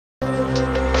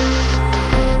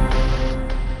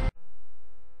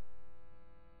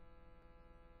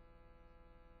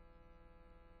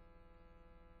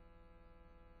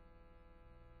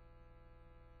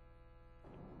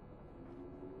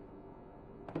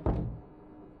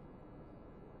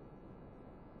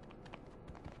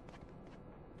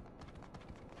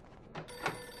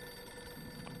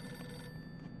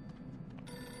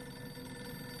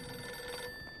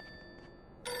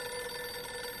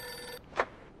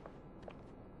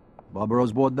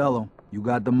Barbaro's Bordello. You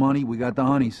got the money, we got the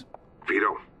honeys.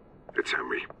 Vito, it's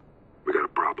Henry. We got a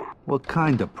problem. What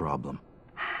kind of problem?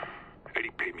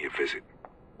 Eddie paid me a visit.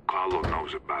 Carlo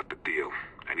knows about the deal,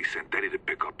 and he sent Eddie to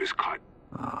pick up his cut.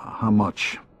 How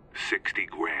much? 60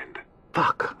 grand.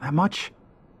 Fuck, that much?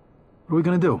 What are we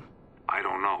gonna do? I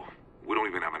don't know. We don't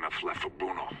even have enough left for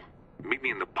Bruno. Meet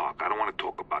me in the park. I don't want to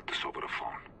talk about this over the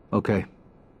phone. Okay.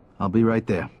 I'll be right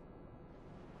there.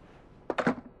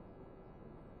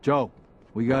 Joe,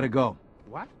 we gotta go.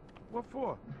 What? What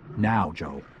for? Now,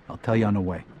 Joe. I'll tell you on the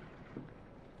way.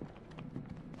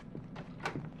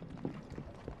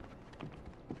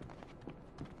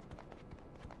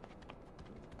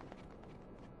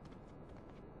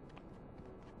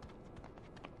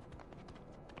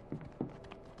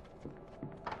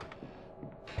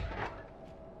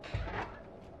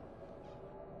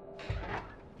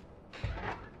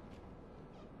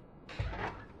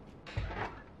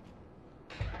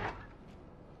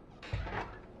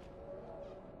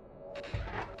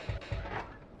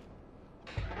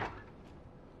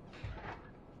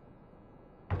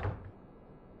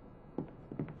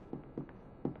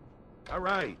 All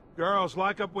right. Girls,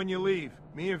 lock up when you leave.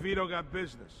 Me and Vito got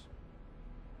business.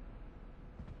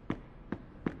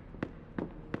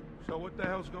 So what the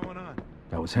hell's going on?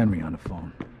 That was Henry on the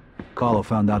phone. Carlo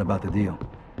found out about the deal.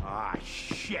 Ah,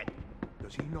 shit.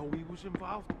 Does he know he was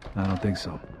involved? I don't think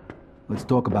so. Let's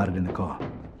talk about it in the car.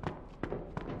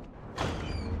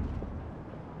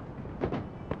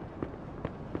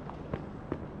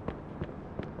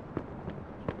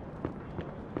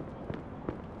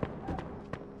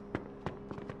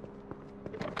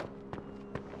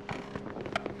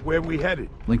 Where we headed?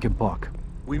 Lincoln Park.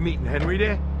 We meeting Henry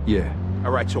there? Yeah.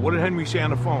 All right, so what did Henry say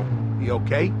on the phone? He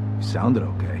okay? Sounded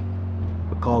okay.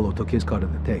 But Carlo took his cut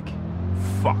of the take.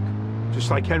 Fuck. Just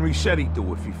like Henry said he'd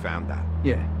do if he found out.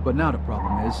 Yeah, but now the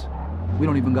problem is, we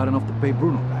don't even got enough to pay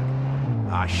Bruno back.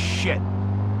 Ah, shit.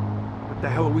 What the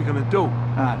hell are we gonna do?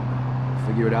 I don't know. We'll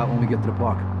figure it out when we get to the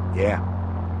park. Yeah.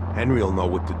 Henry'll know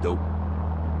what to do.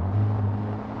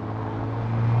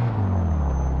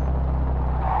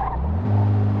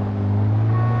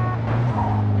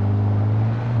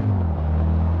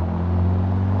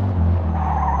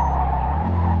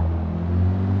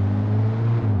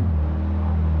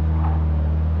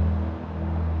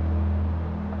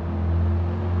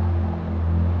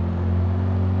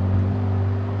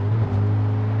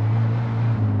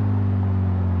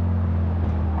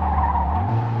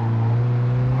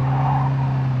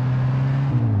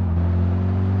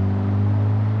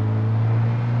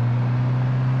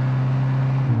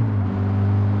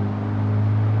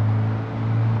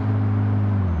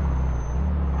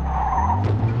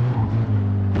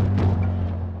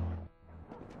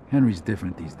 Henry's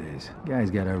different these days.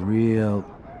 Guy's got a real...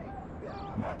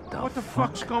 What the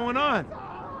fuck's going on?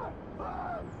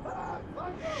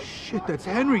 Shit, that's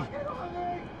Henry!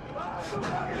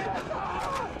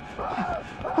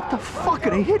 What the fuck are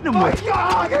they hitting him with? Get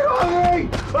on me!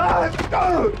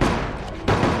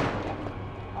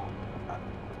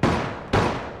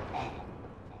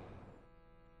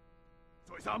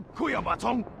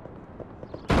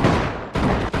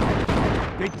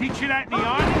 They teach you that in the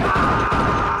army?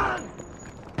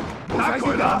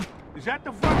 Is that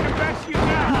the fucking best you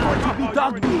got? You want to be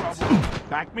dog meat?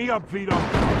 Back me up, Vito.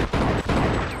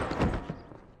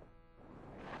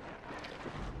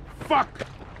 Fuck!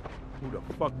 Who the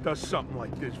fuck does something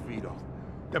like this, Vito?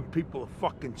 Them people are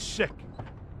fucking sick.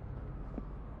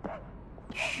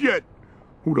 Shit!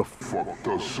 Who the fuck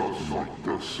does something like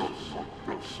this?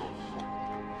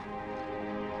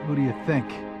 What do you think?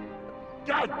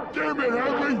 God damn it,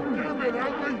 Henry! Damn it,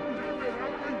 Henry!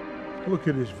 Look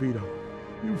at this, Vito.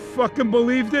 You fucking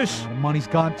believe this? The money's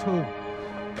gone too.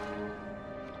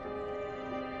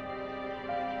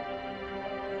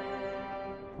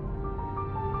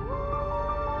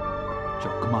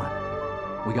 Joe, come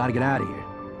on. We gotta get out of here.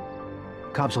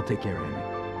 Cops will take care of Henry.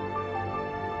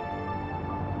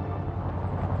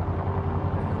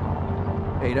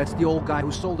 Hey, that's the old guy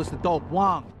who sold us the dope,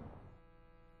 Wong.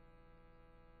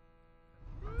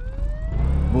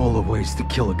 All the ways to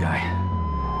kill a guy.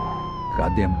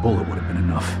 Goddamn bullet would have been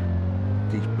enough.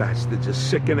 These bastards are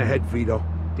sick in the head, Vito.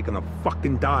 They're gonna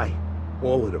fucking die.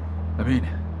 All of them. I mean,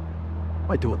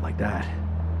 why do it like that?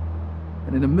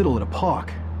 And in the middle of the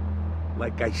park.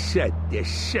 Like I said, they're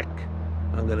sick.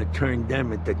 I'm gonna turn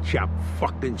them into chopped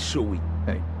fucking suey.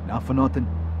 Hey, not for nothing.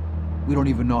 We don't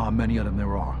even know how many of them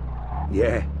there are.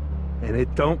 Yeah, and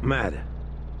it don't matter.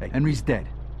 Hey, Henry's dead.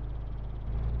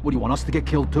 What, do you want us to get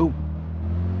killed too?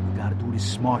 We gotta do this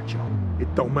smart, Joe.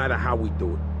 It don't matter how we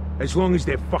do it. As long as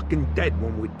they're fucking dead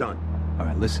when we're done. All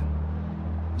right, listen.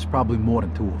 There's probably more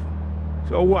than 2 of them.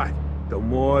 So what? The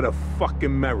more the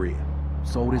fucking merrier.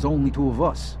 So there's only 2 of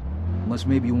us. Unless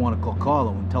maybe you want to call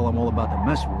Carlo and tell him all about the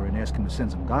mess we're in and ask him to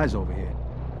send some guys over here.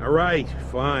 All right,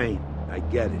 fine. I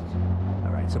get it.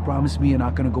 All right, so promise me you're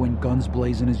not gonna go in guns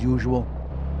blazing as usual.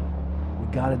 We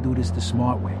gotta do this the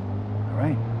smart way, all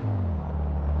right?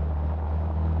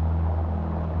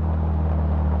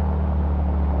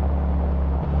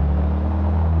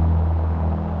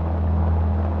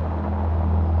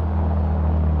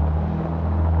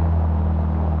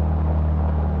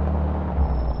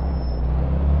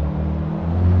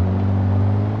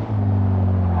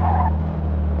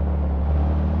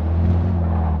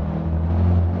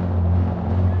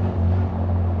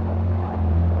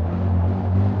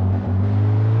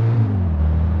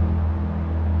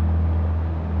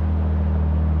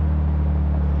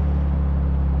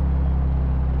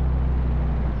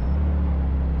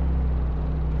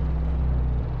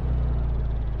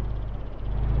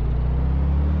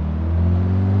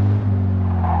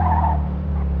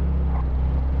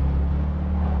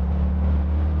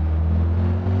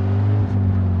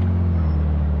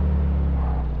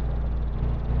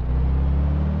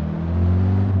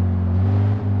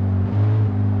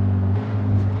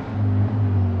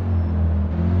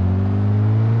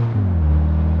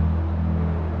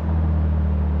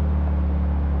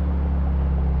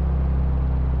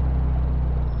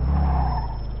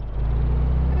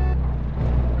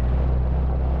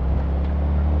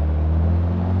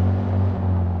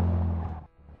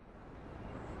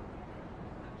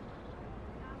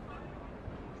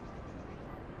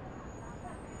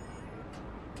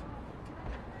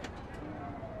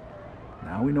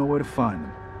 Now we know where to find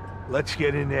them. Let's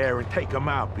get in there and take him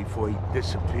out before he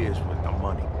disappears with the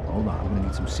money. Hold on, I'm gonna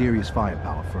need some serious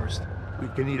firepower first. We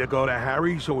can either go to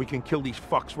Harry's or we can kill these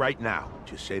fucks right now.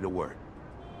 Just say the word.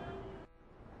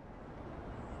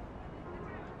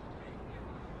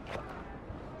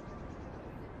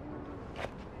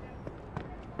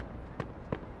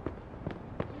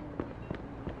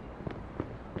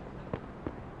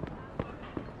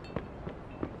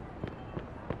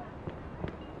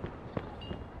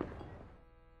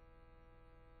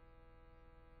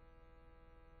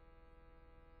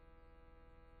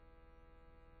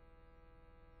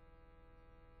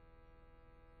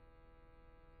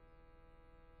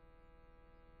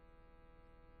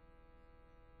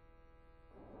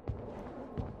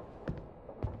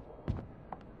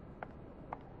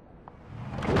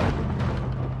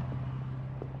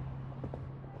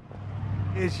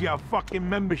 Here's your fucking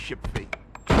membership fee.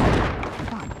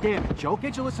 God damn it, Joe.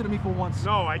 Can't you listen to me for once?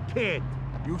 No, I can't.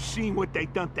 You seen what they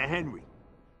done to Henry.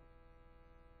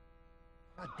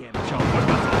 God damn it, Joe.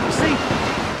 See?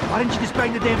 Why didn't you just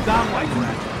bang the damn gong while you were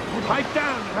at it? Pipe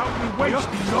down and help me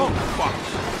waste these old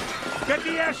fucks. Get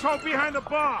the asshole behind the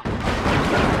bar.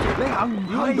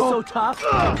 You ain't so tough.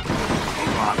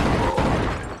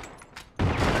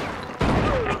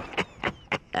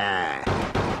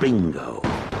 Bingo.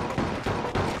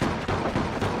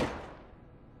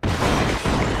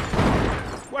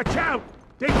 Watch out!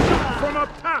 They shoot from up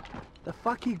top! The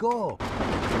fuck he go?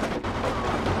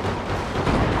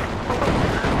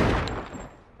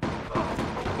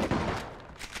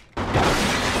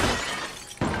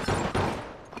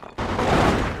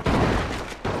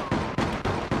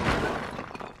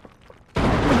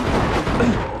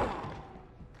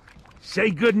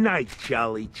 Say goodnight,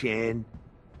 Charlie Chan.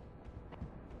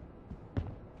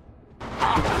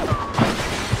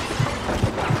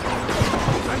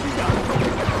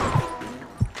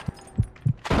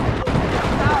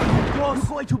 You're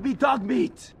going to be dog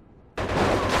meat!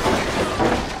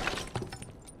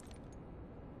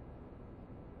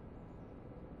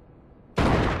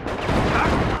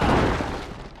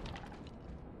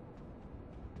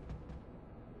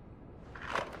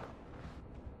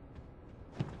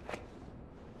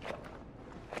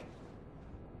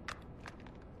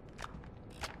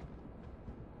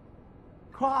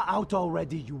 Crawl out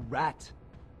already, you rat!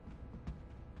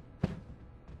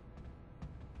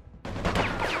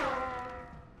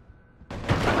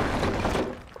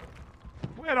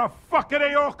 Where the fuck are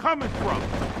they all coming from?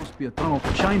 Must be a tunnel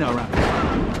to China around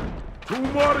here. 2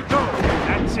 more to go.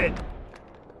 That's it.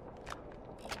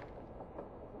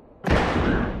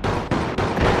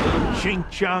 Ching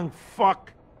chong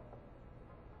fuck.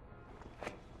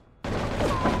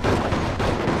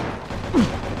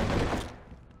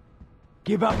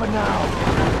 Give up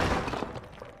now!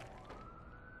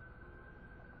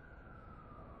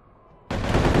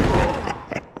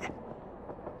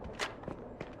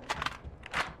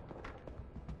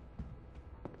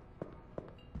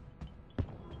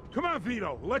 Come on,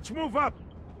 Vito. Let's move up.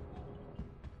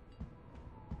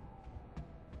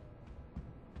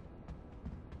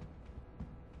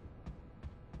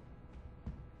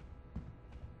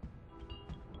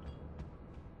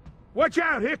 Watch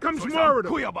out, here comes more of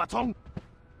them! 佢又把衝。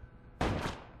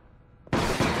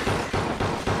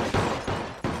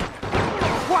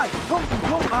喂，通唔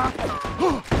通啊？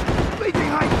你哋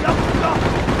係有㗎？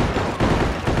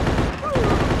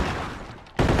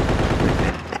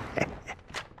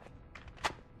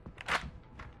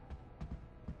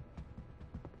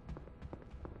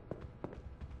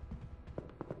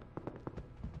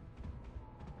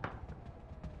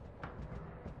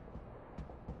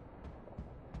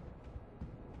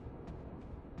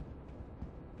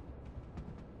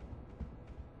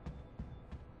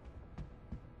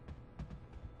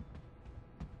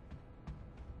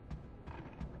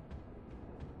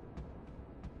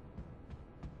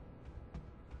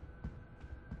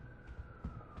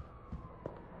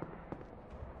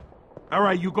 All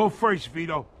right, you go first,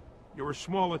 Vito. You're a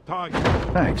smaller target.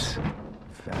 Thanks,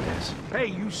 fat ass. Hey,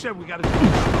 you said we gotta do this.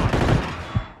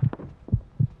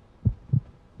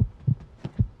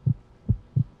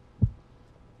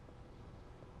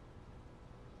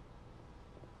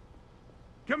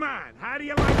 Come on, how do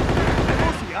you like that?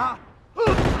 冇事啊！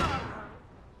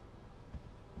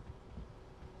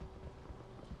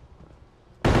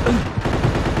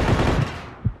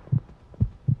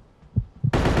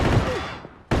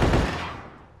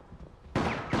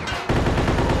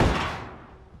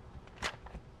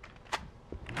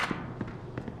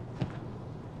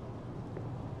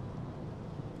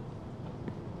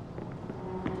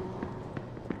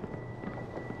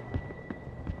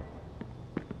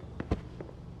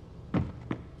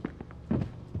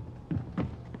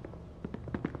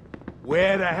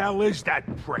 Where the hell is that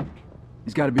prick?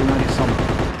 He's got to be around here somewhere.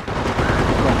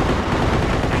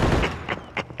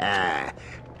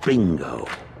 Bingo.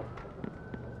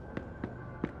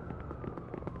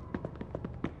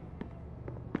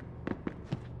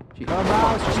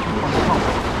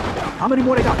 How many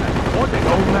more they got?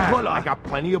 Don't matter. I got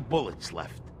plenty of bullets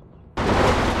left.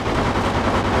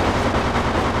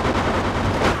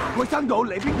 佢伸到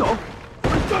嚟邊度？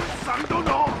佢真神到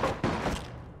我！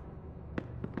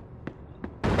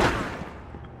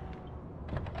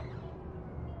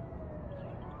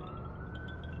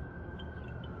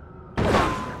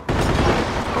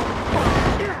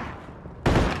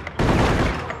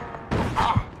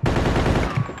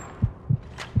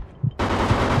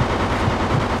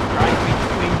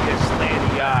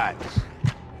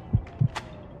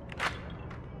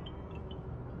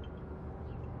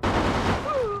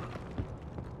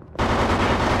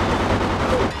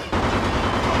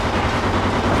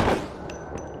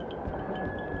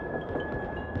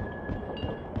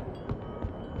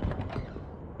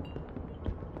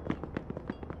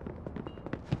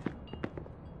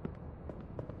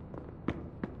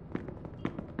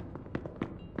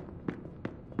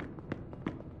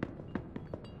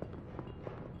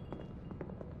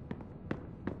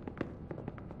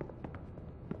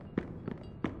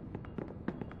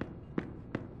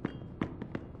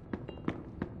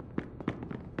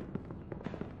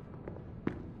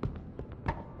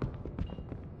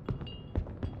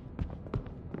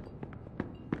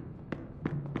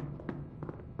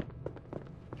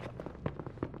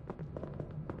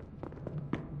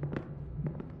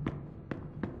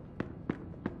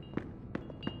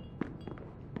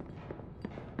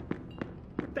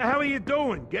 What the hell are you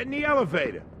doing? Get in the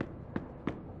elevator.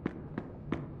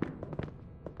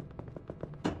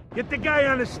 Get the guy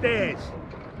on the stairs.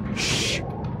 Shh!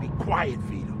 Be quiet,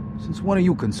 Vito. Since when are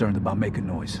you concerned about making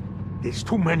noise? There's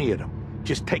too many of them.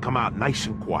 Just take them out nice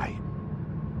and quiet.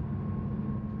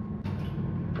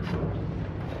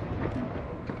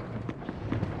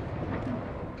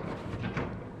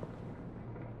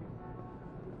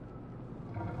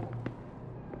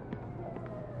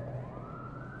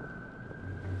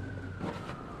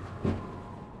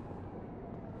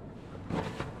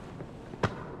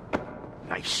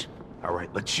 Nice. All right,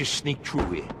 let's just sneak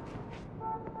through here.